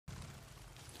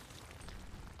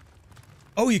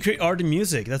Oh, you create art and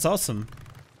music. That's awesome.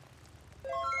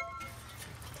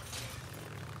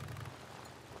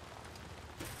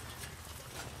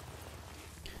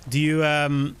 Do you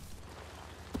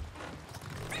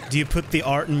put the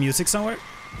art and music somewhere?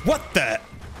 What the?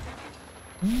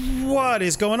 What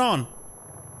is going on?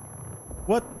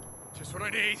 What? Just what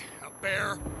I need. A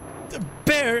bear. The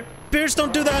bear? Bears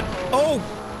don't do that. Oh.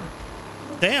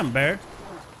 Damn, bear.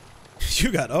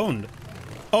 You got owned.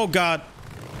 Oh, God.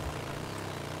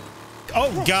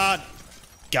 Oh, God.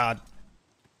 God.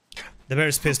 The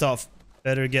bear's pissed off.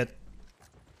 Better get...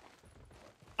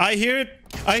 I hear it.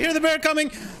 I hear the bear coming.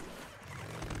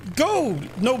 Go,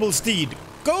 noble steed.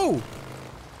 Go.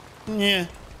 Yeah.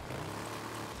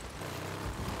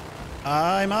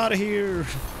 I'm out of here.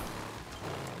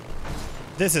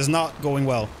 This is not going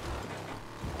well.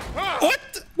 What?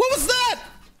 What was that?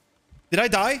 Did I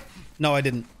die? No, I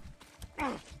didn't.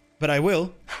 But I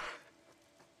will.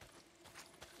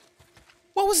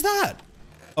 What was that?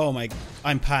 Oh my...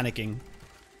 I'm panicking.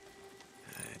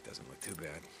 It doesn't look too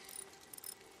bad.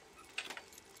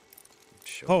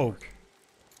 Oh.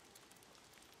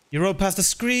 You rode past the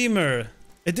screamer.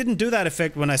 It didn't do that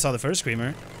effect when I saw the first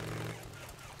screamer.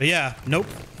 But yeah, nope.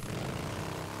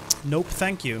 Nope,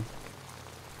 thank you.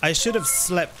 I should have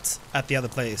slept at the other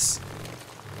place.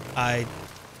 I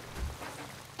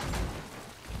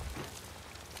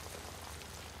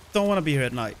don't want to be here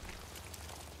at night.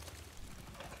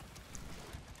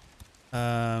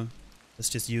 Let's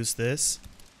just use this.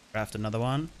 Craft another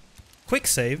one. Quick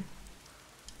save.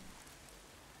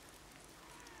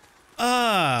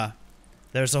 Ah,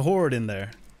 there's a horde in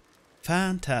there.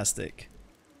 Fantastic.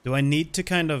 Do I need to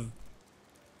kind of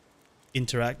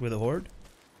interact with a horde?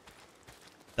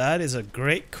 That is a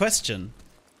great question.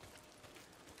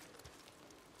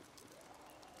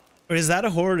 Or is that a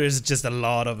horde or is it just a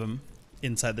lot of them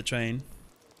inside the train?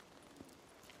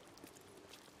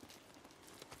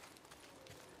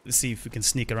 Let's see if we can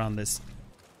sneak around this.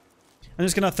 I'm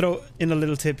just gonna throw in a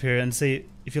little tip here and say,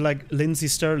 if you like Lindsay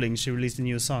Sterling, she released a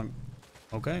new song.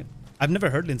 Okay. I've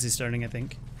never heard Lindsay Sterling, I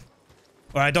think.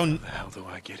 Or I don't... How the hell do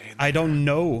I get in? I don't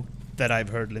know that I've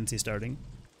heard Lindsay Sterling.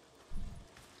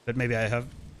 But maybe I have.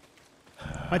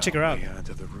 Might check her out.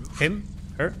 Onto the roof. Him?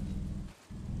 Her?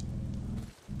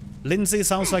 Lindsay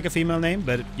sounds like a female name,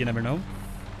 but you never know.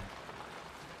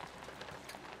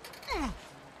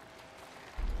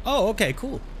 Oh, okay,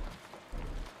 cool.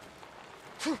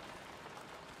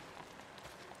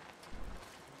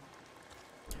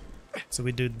 So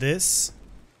we do this.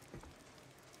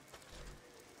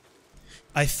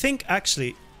 I think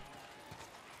actually...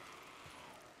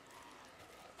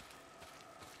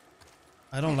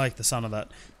 I don't like the sound of that.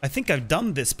 I think I've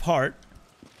done this part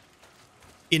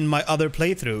in my other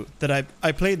playthrough. That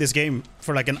I played this game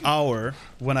for like an hour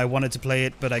when I wanted to play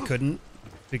it, but I couldn't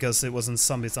because it wasn't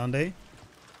Zombie Sunday.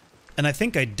 And I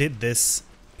think I did this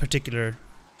particular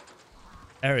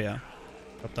area.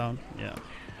 Up, down, yeah.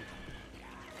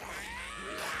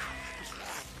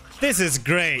 This is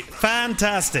great.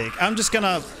 Fantastic. I'm just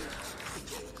gonna...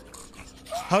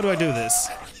 How do I do this?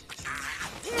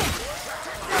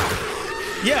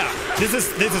 Yeah, this is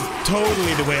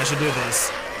totally the way I should do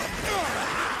this.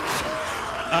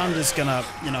 I'm just gonna,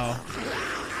 you know,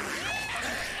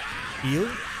 heal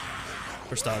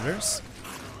for starters.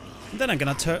 And then I'm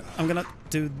gonna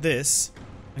do this.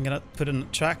 I'm gonna put a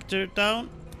tractor down.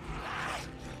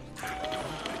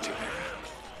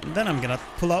 And then I'm gonna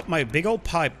pull out my big old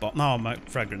pipe bomb. No, my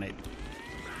frag grenade.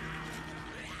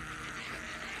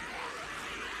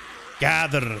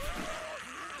 Gather.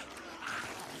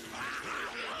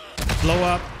 Blow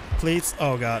up, please.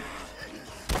 Oh god.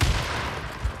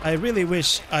 I really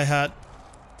wish I had...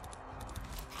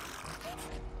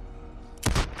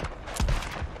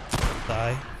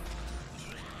 Die.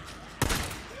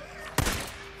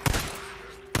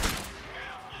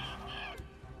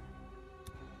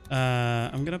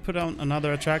 I'm gonna put on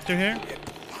another attractor here.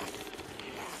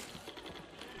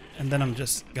 And then I'm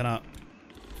just gonna...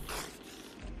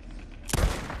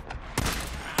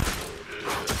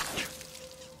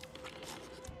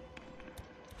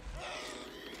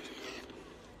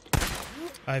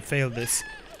 I failed this.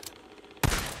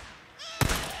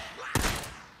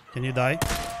 Can you die?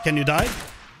 Can you die?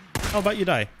 How about you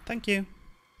die? Thank you.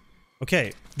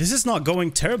 Okay, this is not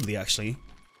going terribly actually.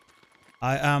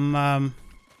 I am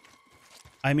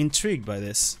I'm intrigued by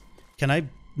this. Can I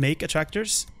make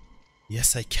attractors?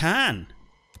 Yes, I can.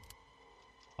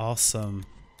 Awesome.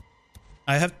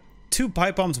 I have 2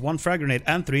 pipe bombs, 1 frag grenade,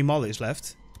 and 3 mollies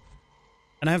left.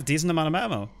 And I have a decent amount of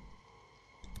ammo.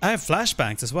 I have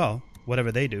flashbangs as well.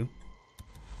 Whatever they do.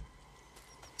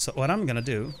 So what I'm gonna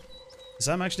do is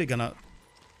I'm actually gonna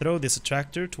throw this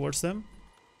attractor towards them.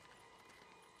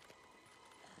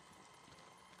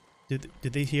 Do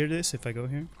they hear this if I go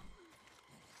here?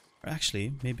 Or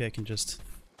actually, maybe I can just...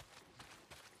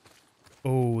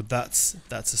 Oh, that's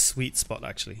a sweet spot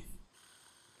actually.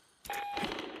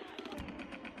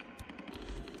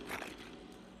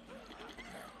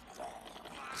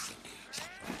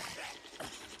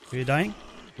 Are you dying?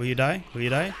 Will you die? Will you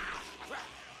die?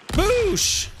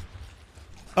 Boosh!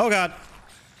 Oh god.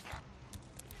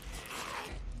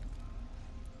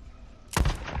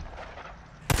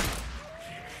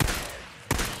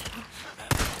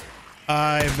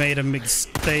 I've made a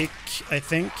mistake, I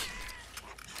think.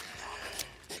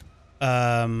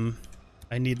 I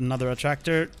need another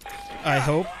attractor. I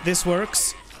hope this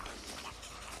works.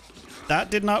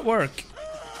 That did not work.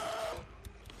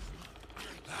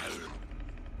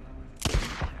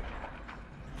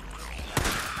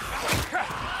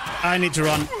 I need to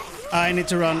run. I need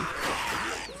to run.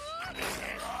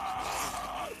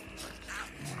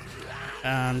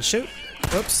 And shoot.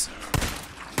 Oops.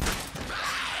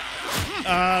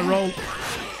 Roll.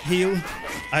 Heal.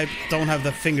 I don't have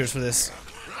the fingers for this.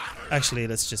 Actually,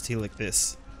 let's just heal like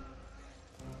this.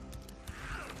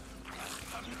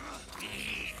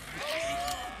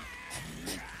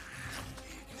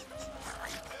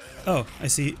 Oh, I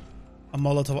see a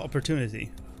Molotov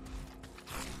opportunity.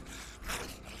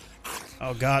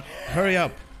 Oh god, hurry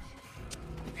up.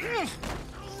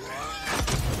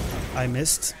 I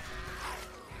missed.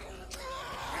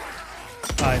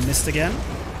 I missed again.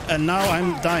 And now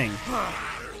I'm dying.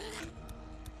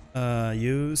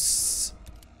 Use...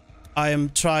 I am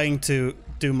trying to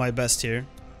do my best here.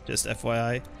 Just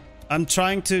FYI. I'm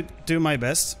trying to do my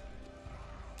best.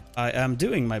 I am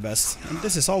doing my best. And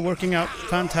this is all working out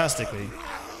fantastically.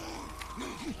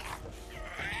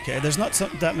 Okay, there's not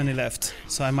that many left.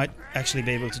 So I might actually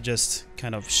be able to just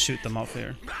kind of shoot them off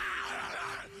here.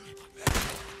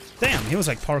 Damn, he was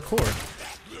like parkour.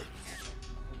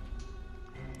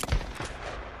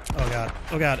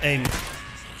 Oh god, aim.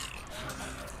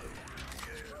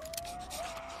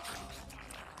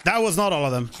 That was not all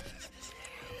of them.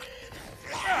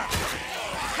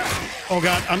 Oh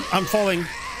god, I'm falling.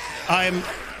 I'm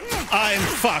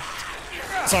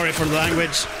fucked. Sorry for the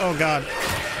language. Oh god.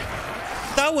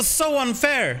 That was so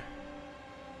unfair.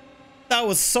 That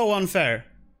was so unfair.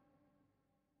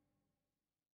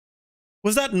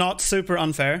 Was that not super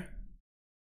unfair?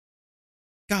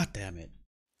 God damn it.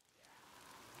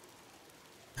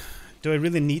 Do I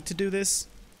really need to do this?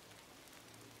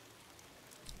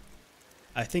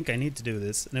 I think I need to do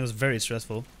this, and it was very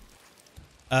stressful.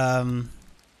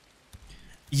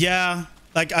 Yeah,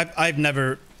 like I've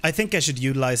never... I think I should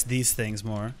utilize these things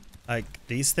more. Like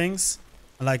these things.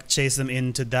 I like chase them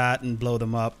into that and blow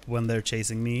them up when they're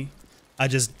chasing me. I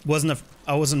just wasn't...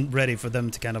 I wasn't ready for them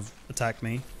to kind of attack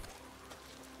me.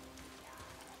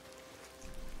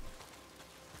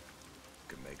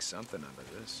 Could make something out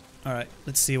of this. Alright,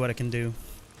 let's see what I can do.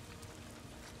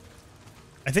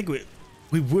 I think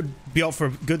we would be off for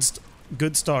a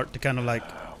good start to kind of like...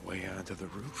 way onto the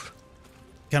roof.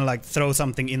 Kind of like throw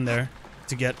something in there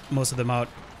to get most of them out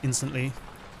instantly.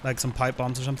 Like some pipe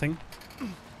bombs or something.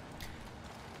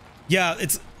 Yeah,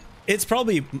 it's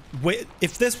probably...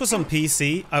 If this was on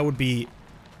PC, I would be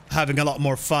having a lot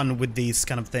more fun with these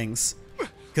kind of things.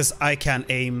 Because I can't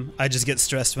aim. I just get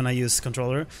stressed when I use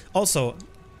controller. Also,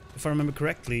 if I remember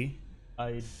correctly,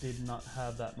 I did not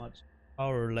have that much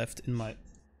power left in my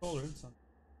controller. So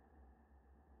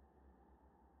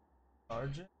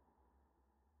charge it.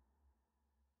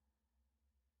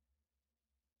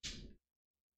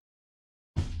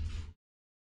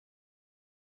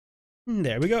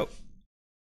 There we go.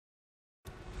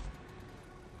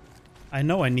 I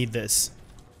know I need this.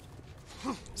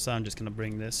 So I'm just gonna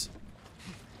bring this.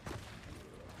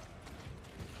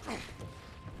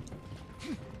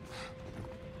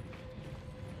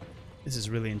 This is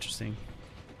really interesting.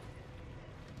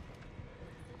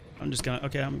 I'm just gonna...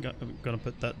 Okay, I'm gonna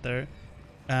put that there.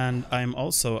 And I'm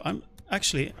just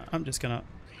gonna...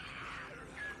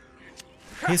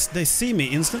 They see me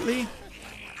instantly?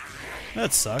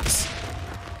 That sucks.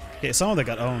 Okay, some of them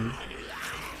got owned.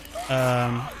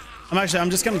 I'm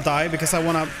just gonna die because I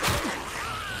wanna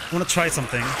try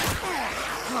something.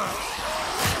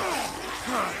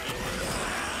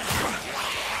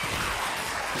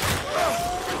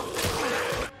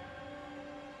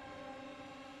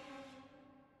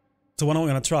 So what I'm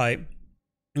gonna try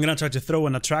to throw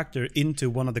an attractor into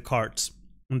one of the carts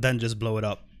and then just blow it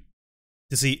up.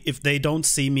 To see if they don't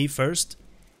see me first.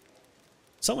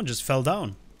 Someone just fell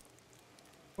down.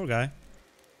 Poor guy.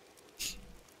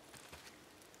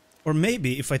 Or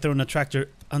maybe if I throw an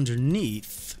attractor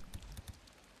underneath.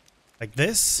 like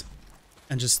this,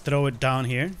 and just throw it down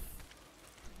here.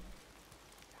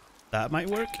 That might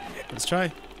work. Let's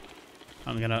try.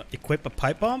 I'm gonna equip a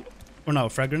pipe bomb. Or no,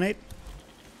 frag grenade.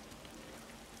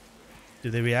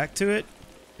 Do they react to it?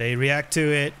 They react to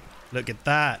it. Look at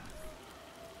that.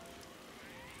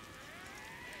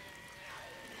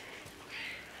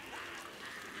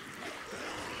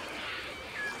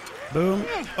 Boom.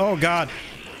 Oh god.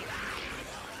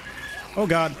 Oh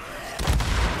god.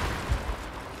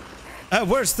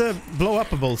 Where's the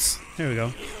blow-uppables? Here we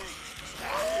go.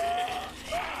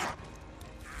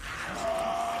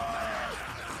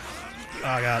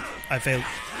 Oh god, I failed.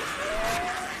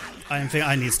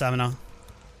 I need stamina.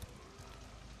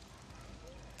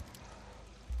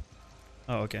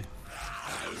 Oh, okay.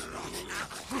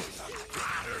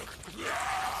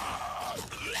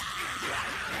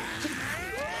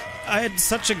 I had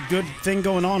such a good thing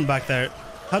going on back there.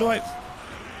 How do I...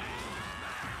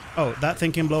 Oh, that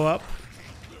thing can blow up?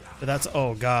 But that's...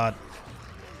 Oh, God.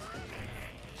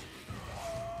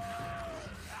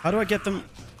 How do I get them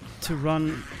to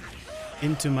run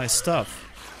into my stuff?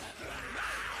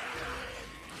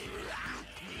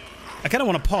 I kind of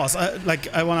want to pause.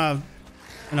 I want to...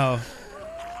 You know...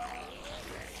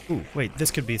 Ooh, wait.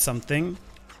 This could be something.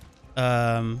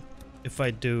 If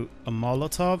I do a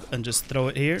Molotov and just throw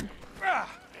it here.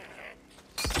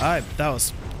 Alright, that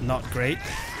was not great.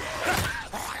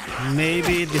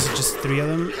 Maybe this is just 3 of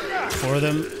them, 4 of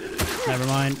them. Never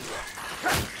mind.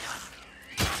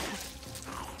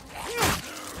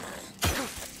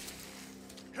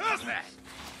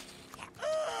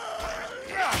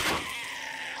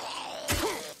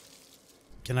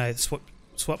 Can I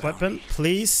swap weapon,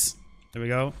 please? There we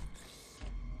go.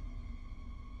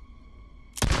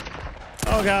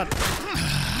 Oh god.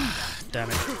 Damn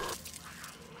it.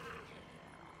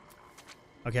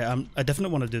 Okay, I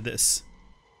definitely want to do this.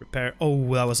 Repair.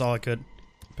 Oh, that was all I could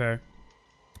repair.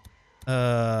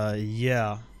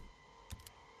 Yeah.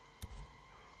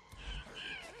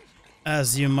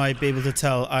 As you might be able to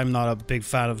tell, I'm not a big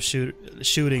fan of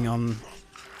shooting on...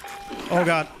 Oh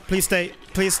god, please stay.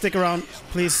 Please stick around.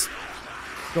 Please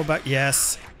go back.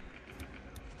 Yes.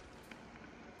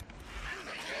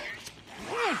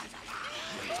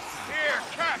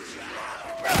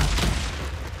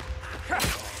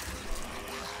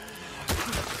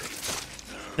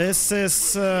 This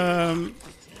is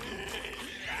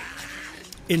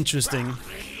interesting.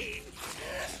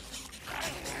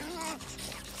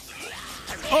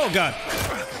 Oh god.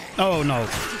 Oh no.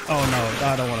 Oh no.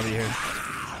 I don't want to be here.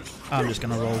 I'm just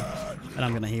gonna roll and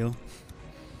I'm gonna heal.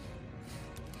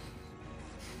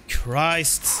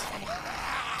 Christ.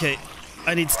 Okay,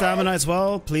 I need stamina as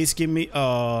well. Please give me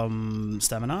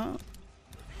stamina.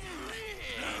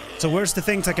 So where's the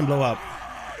things I can blow up?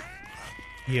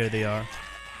 Here they are.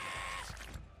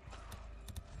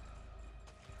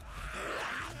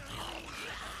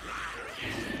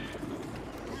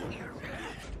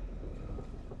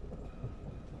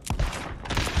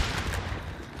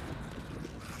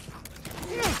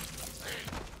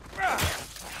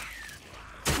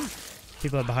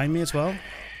 People are behind me as well.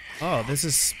 Oh, this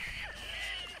is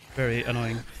very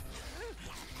annoying.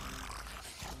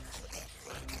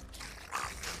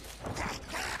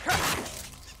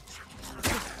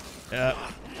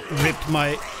 Ripped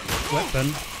my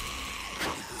weapon.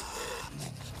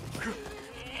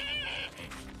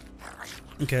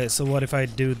 Okay, so what if I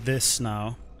do this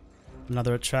now?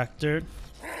 Another attractor.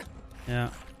 Yeah.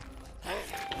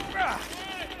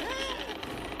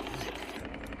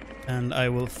 And I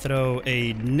will throw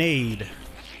a nade.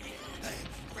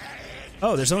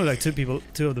 Oh, there's only like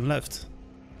 2 of them left.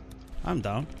 I'm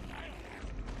down.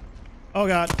 Oh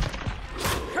god.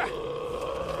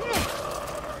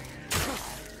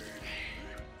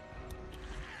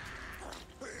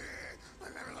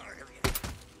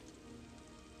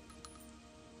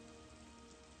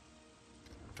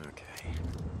 Okay.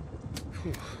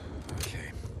 Whew.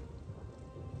 Okay.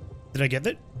 Did I get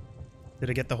it? Did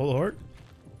I get the whole horde?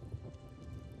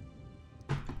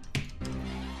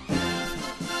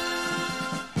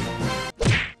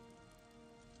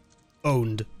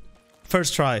 Owned.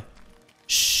 First try.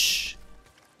 Shh.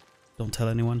 Don't tell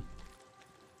anyone.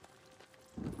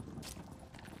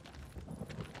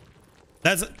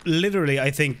 That's literally,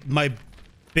 I think, my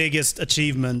biggest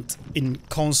achievement in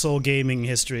console gaming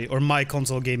history, or my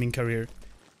console gaming career.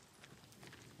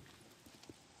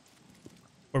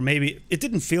 Or maybe it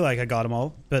didn't feel like I got them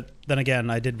all, but then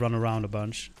again, I did run around a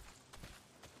bunch.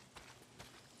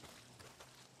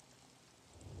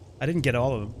 I didn't get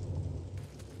all of them.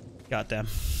 God damn.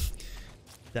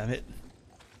 Damn it.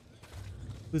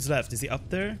 Who's left? Is he up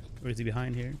there? Or is he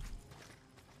behind here?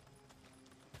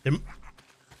 They're-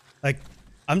 like,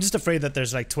 I'm just afraid that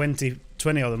there's like 20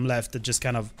 of them left that just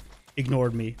kind of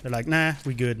ignored me. They're like, nah,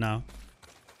 we good now.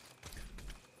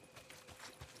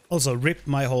 Also, rip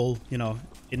my whole, you know,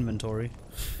 inventory.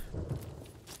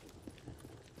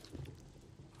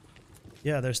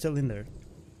 Yeah, they're still in there.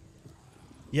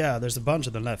 Yeah, there's a bunch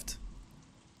of them left.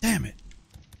 Damn it.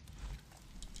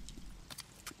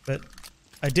 But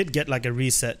I did get like a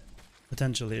reset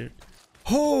potential here.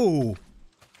 Oh!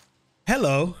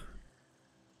 Hello!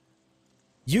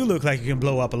 You look like you can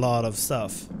blow up a lot of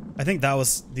stuff. I think that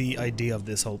was the idea of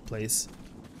this whole place.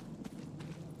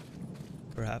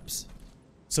 Perhaps.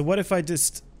 So what if I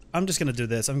just... I'm just gonna do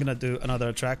this. I'm gonna do another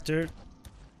attractor.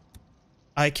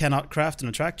 I cannot craft an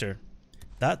attractor.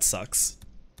 That sucks.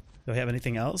 Do I have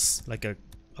anything else? Like a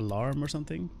alarm or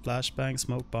something? Flashbang,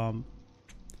 smoke bomb.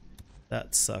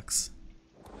 That sucks.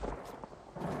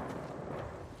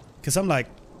 Because I'm like...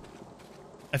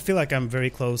 I feel like I'm very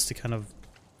close to kind of...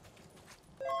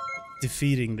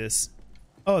 defeating this.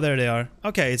 Oh, there they are.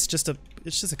 Okay, it's just a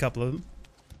couple of them.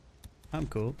 I'm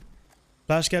cool.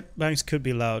 Flashbangs could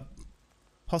be loud.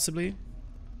 Possibly.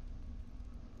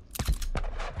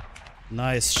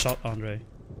 Nice shot, André.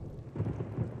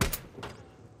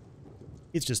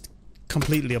 He's just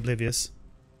completely oblivious.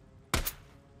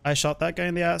 I shot that guy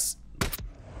in the ass.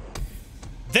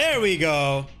 There we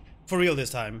go! For real this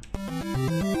time.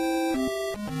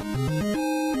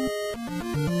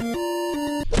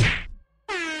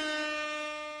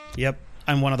 Yep,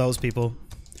 I'm one of those people.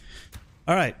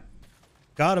 Alright.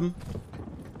 Got him.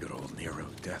 Good old Nero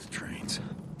death trains.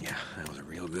 Yeah, that was a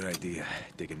real good idea.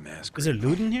 Digging mass. Is there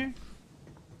loot in here?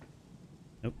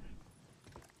 Nope.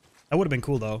 That would have been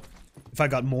cool though. If I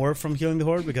got more from killing the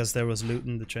horde because there was loot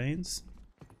in the trains.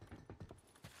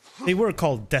 They were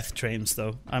called death trains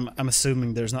though. I'm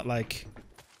assuming there's not like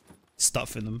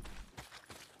stuff in them.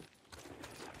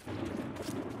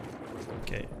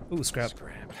 Okay. Ooh, scrap.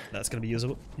 That's gonna be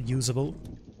usable.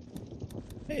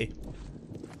 Hey.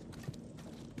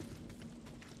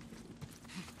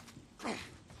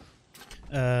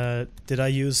 Did I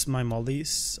use my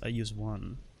mollies? I used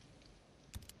one.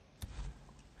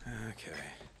 Okay.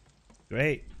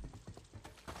 Great.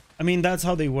 I mean, that's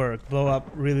how they work. Blow up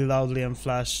really loudly and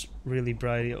flash really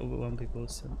brightly, overwhelm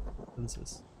people's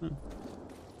senses.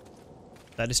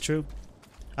 That is true.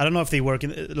 I don't know if they work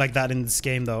like that in this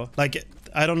game though. Like,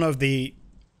 I don't know if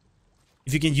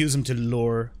you can use them to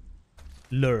lure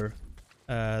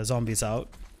zombies out.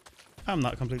 I'm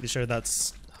not completely sure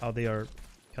that's how they are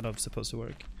kind of supposed to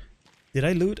work. Did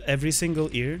I loot every single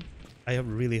ear? I have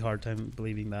a really hard time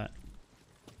believing that.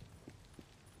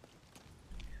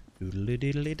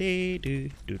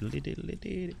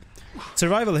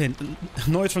 Survival hint.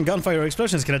 Noise from gunfire or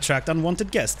explosions can attract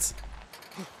unwanted guests.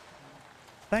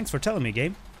 Thanks for telling me,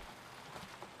 game.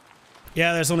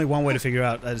 Yeah, there's only one way to figure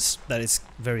out. That is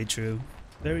very true.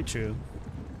 Very true.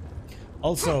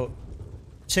 Also,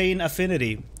 Chain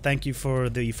Affinity, thank you for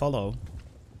the follow.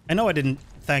 I know I didn't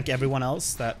thank everyone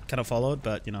else that kind of followed,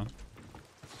 but you know.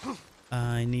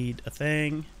 I need a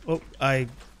thing. Oh, I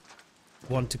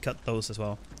want to cut those as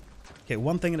well. Okay,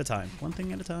 one thing at a time. One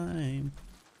thing at a time.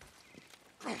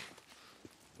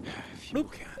 Fuel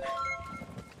can.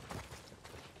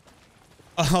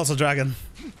 Also, Dragon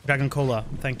Cola.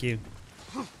 Thank you.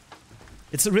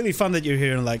 It's really fun that you're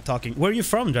here and like talking. Where are you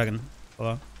from, Dragon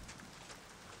Cola?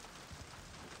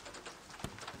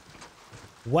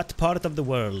 What part of the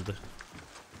world?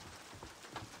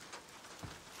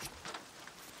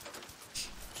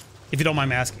 If you don't mind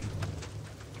me asking.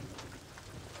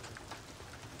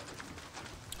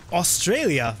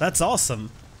 Australia, that's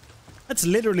awesome. That's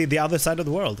literally the other side of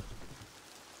the world.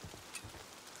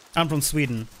 I'm from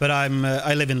Sweden, but I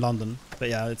live in London. But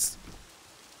yeah, it's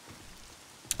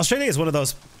Australia is one of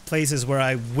those places where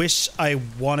I wish I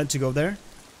wanted to go there,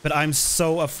 but I'm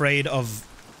so afraid of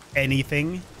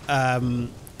anything. And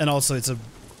also, it's an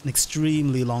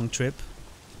extremely long trip.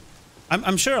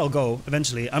 I'm sure I'll go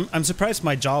eventually. I'm surprised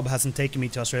my job hasn't taken me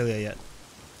to Australia yet.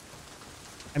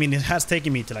 I mean, it has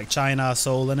taken me to like China,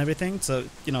 Seoul, and everything. So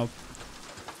you know,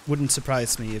 wouldn't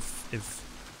surprise me if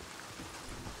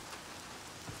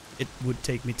it would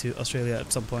take me to Australia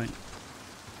at some point.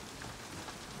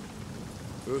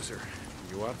 Boozer,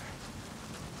 you up?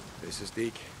 This is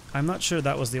Deke. I'm not sure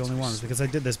that was the only ones because I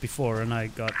did this before and I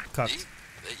got cucked.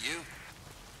 That you?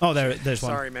 Oh, there's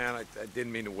one. Sorry, man. I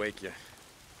didn't mean to wake you.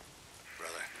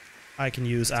 Brother, I can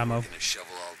use ammo. working a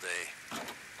shovel all day.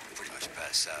 Pretty much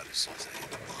pass out as soon as I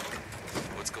hit the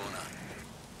bunk. What's going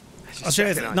on?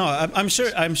 Australia? No, I'm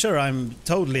sure I'm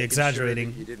totally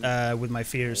exaggerating you didn't with my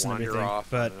fears and wander everything. off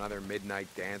But on another midnight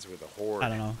dance with a horde. I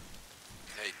don't know.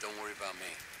 Hey, don't worry about me.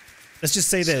 let's just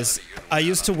say this. I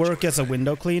used to work as a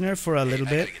window cleaner for a little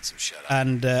bit,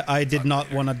 and I did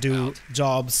not want to do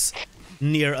jobs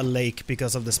near a lake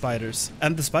because of the spiders.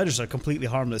 And the spiders are completely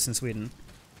harmless in Sweden.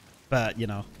 But, you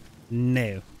know,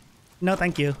 no. No,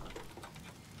 thank you.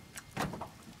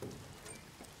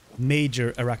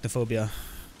 Major arachnophobia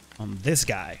on this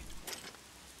guy.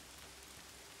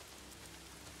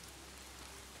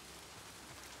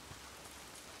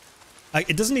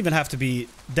 It doesn't even have to be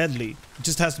deadly. It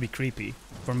just has to be creepy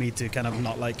for me to kind of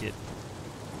not like it.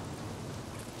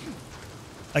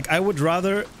 Like, I would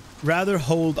rather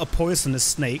hold a poisonous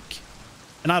snake,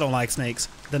 and I don't like snakes,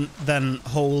 than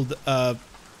hold a,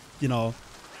 you know,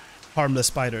 harmless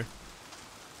spider.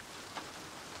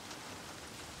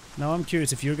 Now I'm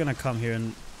curious if you're gonna come here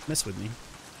and mess with me.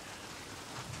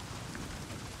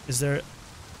 Is there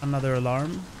another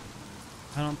alarm?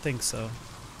 I don't think so.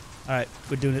 Alright,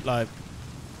 we're doing it live.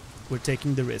 We're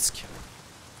taking the risk.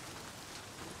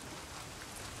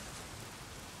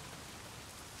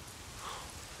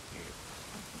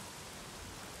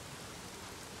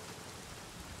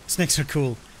 Snakes are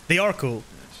cool. They are cool.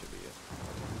 That should be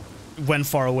it. When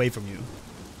far away from you.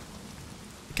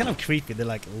 They're kind of creepy. They're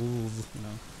like, ooh, you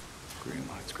know. Green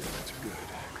lights are good. Green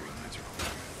lights are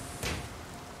all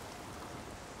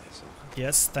good.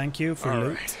 Yes, thank you for all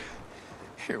loot. right.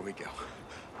 Here we go.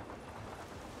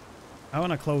 I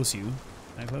want to close you.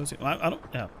 Can I close you? I don't.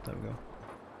 Yeah, there we go.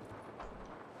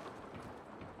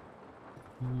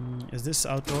 Is this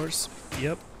outdoors?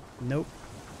 Yep. Nope.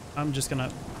 I'm just gonna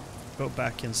go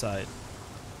back inside.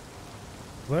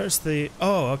 Where's the...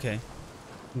 Oh, okay.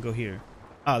 I can go here.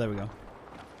 Ah, there we go.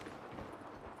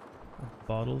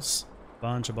 Bottles.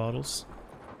 Bunch of bottles.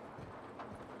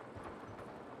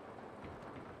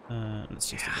 Let's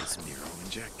just do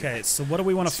this. Okay, so what do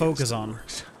we want to focus on?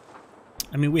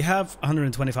 I mean, we have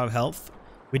 125 health.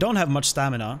 We don't have much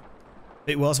stamina.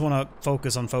 We also want to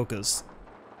focus on focus.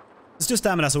 Let's do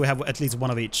stamina so we have at least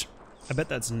one of each. I bet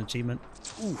that's an achievement.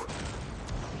 Ooh.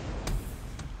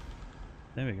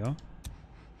 There we go.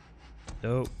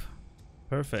 Dope.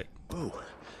 Perfect. Whoa.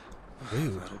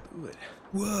 Dude. That'll do it.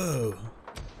 Whoa.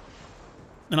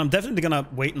 And I'm definitely gonna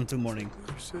wait until morning.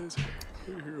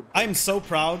 I'm so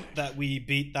proud that we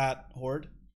beat that horde.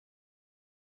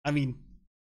 I mean,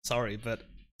 sorry, but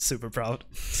super proud.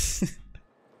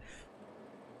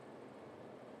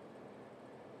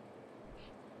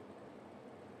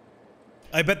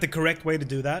 I bet the correct way to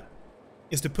do that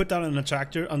is to put down an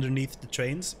attractor underneath the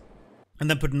trains and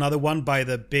then put another one by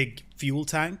the big fuel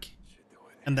tank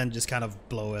and then just kind of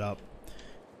blow it up.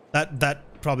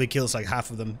 That probably kills like half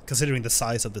of them, considering the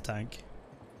size of the tank.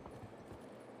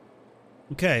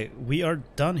 Okay, we are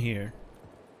done here.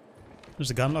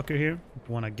 There's a gun locker here. If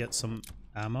you want to get some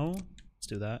ammo, let's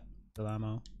do that. Fill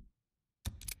ammo.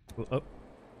 Oh.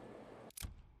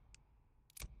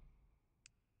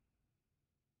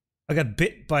 I got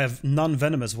bit by a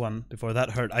non-venomous one before.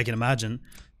 That hurt, I can imagine.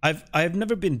 I've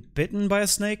never been bitten by a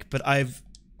snake, but I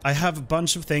have a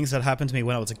bunch of things that happened to me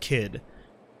when I was a kid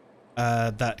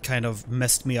that kind of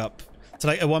messed me up. So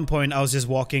like at one point I was just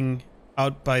walking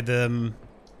out by the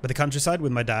countryside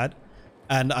with my dad,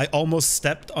 and I almost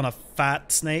stepped on a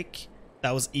fat snake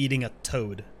that was eating a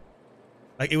toad.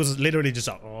 Like it was literally just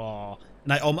like, oh.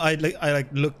 And I like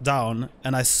looked down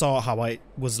and I saw how I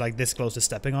was like this close to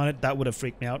stepping on it. That would have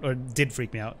freaked me out, or did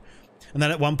freak me out. And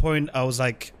then at one point I was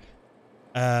like,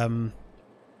 we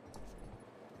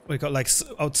got like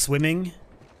out swimming,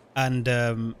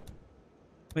 and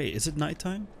wait, is it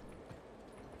nighttime?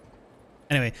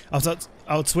 Anyway, I was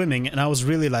out swimming and I was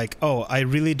really like, oh, I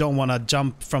really don't want to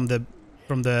jump from the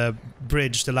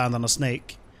bridge to land on a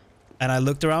snake. And I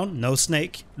looked around, no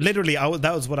snake. Literally,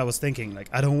 that was what I was thinking. Like,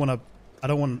 I want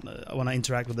to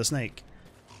interact with the snake.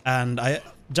 And I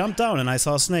jumped down and I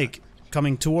saw a snake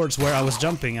coming towards where I was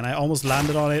jumping, and I almost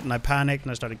landed on it, and I panicked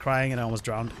and I started crying and I almost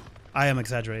drowned. I am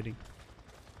exaggerating.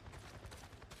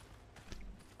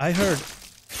 I heard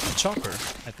a chopper,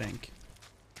 I think.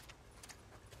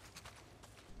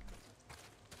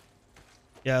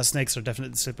 Yeah, snakes are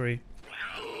definitely slippery.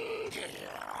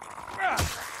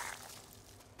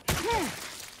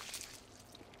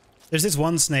 There's this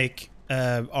one snake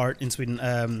art in Sweden.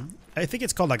 I think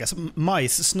it's called like a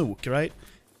mice snook, right?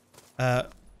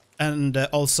 And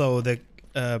also the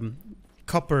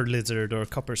copper lizard or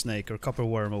copper snake or copper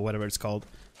worm or whatever it's called.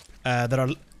 That are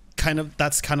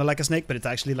that's kind of like a snake, but it's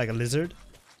actually like a lizard.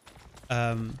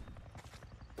 Those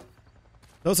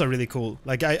are really cool.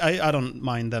 Like I don't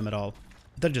mind them at all.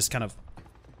 They're just kind of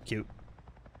cute.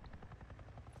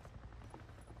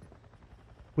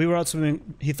 We were out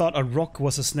swimming. He thought a rock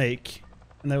was a snake,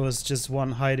 and there was just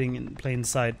one hiding in plain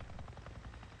sight.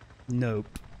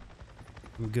 Nope.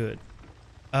 I'm good.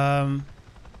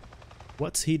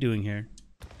 What's he doing here?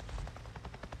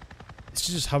 Is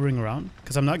he just hovering around?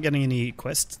 Because I'm not getting any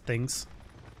quest things.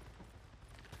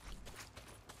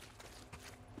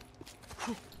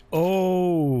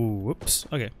 Oh, whoops.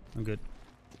 Okay, I'm good.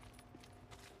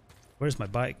 Where's my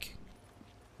bike?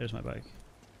 There's my bike.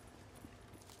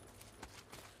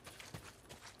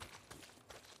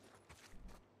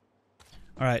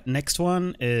 Alright, next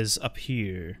one is up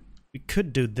here. We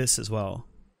could do this as well.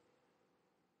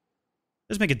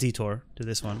 Let's make a detour to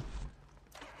this one.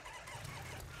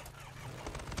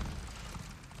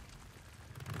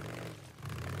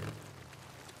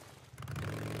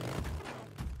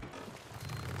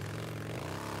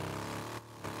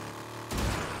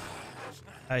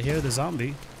 I hear the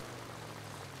zombie.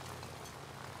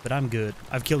 But I'm good.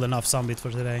 I've killed enough zombies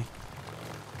for today.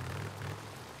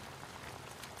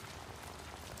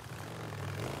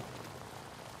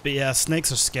 But yeah,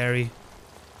 snakes are scary.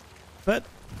 But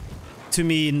to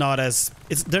me, they're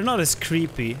not as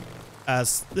creepy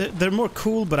as they're more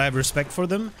cool, but I have respect for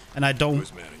them, and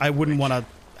I wouldn't want to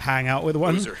hang out with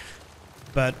one.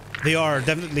 But they are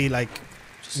definitely like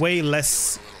way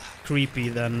less creepy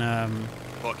than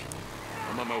Look,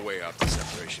 I'm on my way out to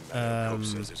separation. Hope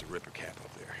says there's a ripper cap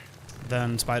up there.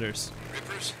 than spiders.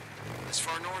 Rippers? This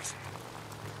far north?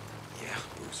 Yeah,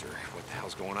 loser. What the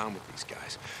hell's going on with these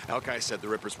guys? Alki said the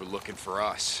rippers were looking for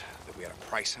us. That we had a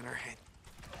price on our head.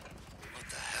 What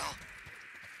the hell?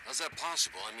 How's that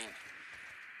possible? I mean,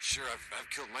 sure, I've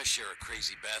killed my share of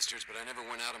crazy bastards, but I never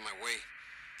went out of my way.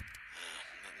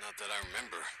 Not that I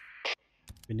remember.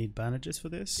 We need bandages for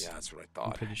this. Yeah, that's what I I'm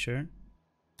thought. pretty sure.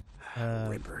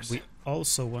 Rippers. We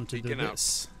also want to do Peeking out.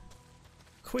 this.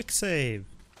 Quick save.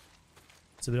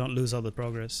 So we don't lose all the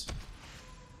progress.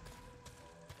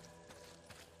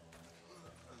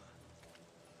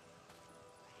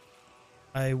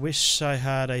 I wish I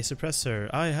had a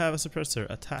suppressor. I have a suppressor.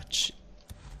 Attach.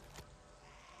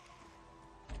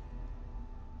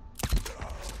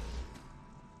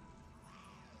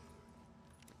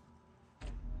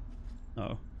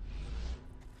 Oh.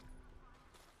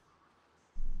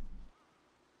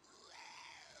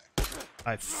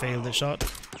 I failed the shot.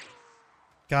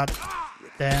 God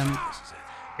damn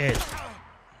it.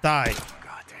 Die.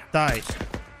 Die.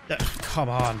 Come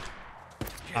on.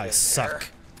 I suck.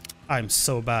 I'm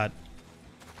so bad.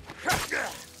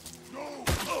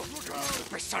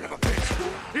 My son of a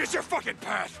bitch! Here's your fucking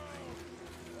path!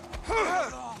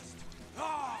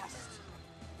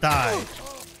 Die.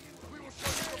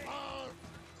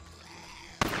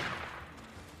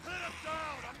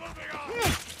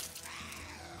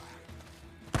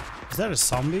 Is that a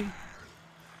zombie? You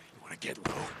wanna get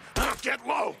low? Get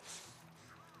low!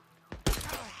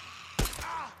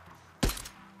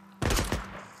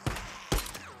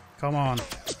 Come on.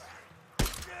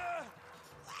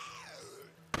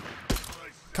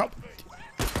 Come.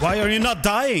 Why are you not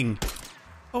dying?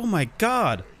 Oh my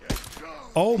god.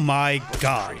 Oh my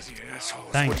god. Crazy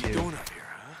assholes. Thank what you. you doing up here,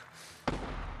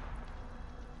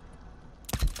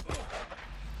 huh?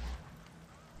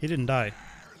 He didn't die.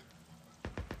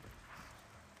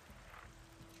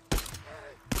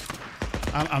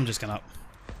 I'm just gonna...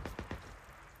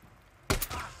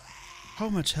 How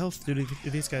much health do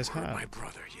these guys have? My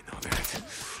brother, you know that.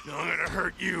 No, I'm gonna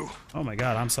hurt you. Oh my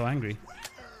god, I'm so angry.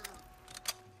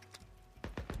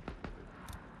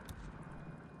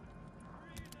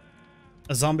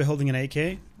 A zombie holding an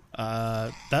AK?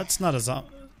 That's not a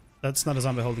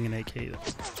zombie holding an AK.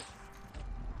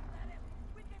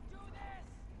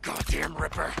 Goddamn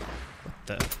ripper.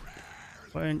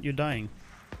 Why aren't you dying?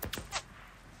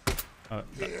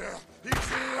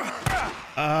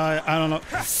 I don't know.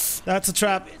 That's a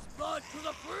trap.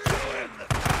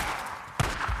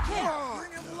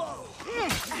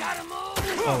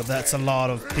 Oh, that's a lot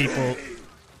of people.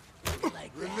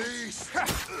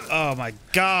 Oh my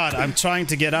god, I'm trying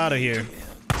to get out of here.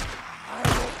 I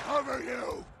will cover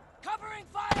you. Covering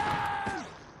fire!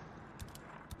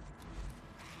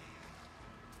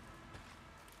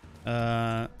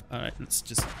 Alright, let's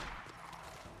just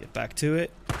get back to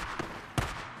it.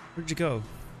 Where'd you go?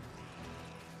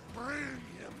 Bring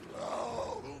him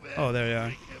low. Oh, there you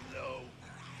are.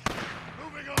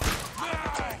 Moving on.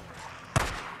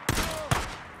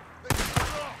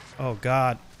 Oh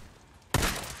god.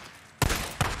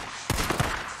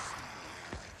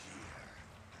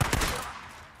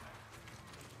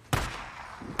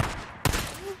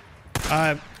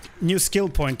 New skill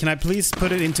point. Can I please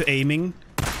put it into aiming?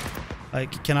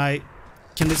 Like, can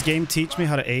this game teach me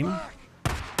how to aim?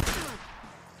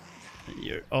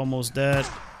 You're almost dead.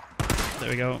 There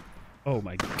we go. Oh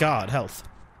my god, health.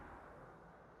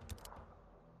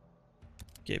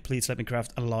 Okay, please let me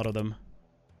craft a lot of them.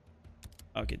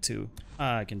 Okay, 2.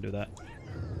 I can do that.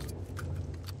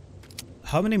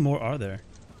 How many more are there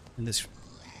in this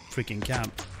freaking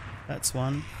camp? That's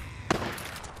 1.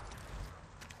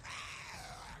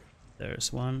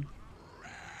 There's 1.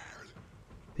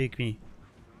 Pick me.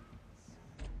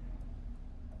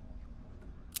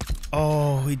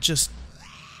 Oh, he just...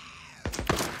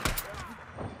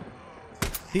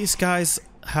 These guys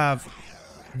have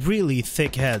really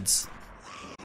thick heads.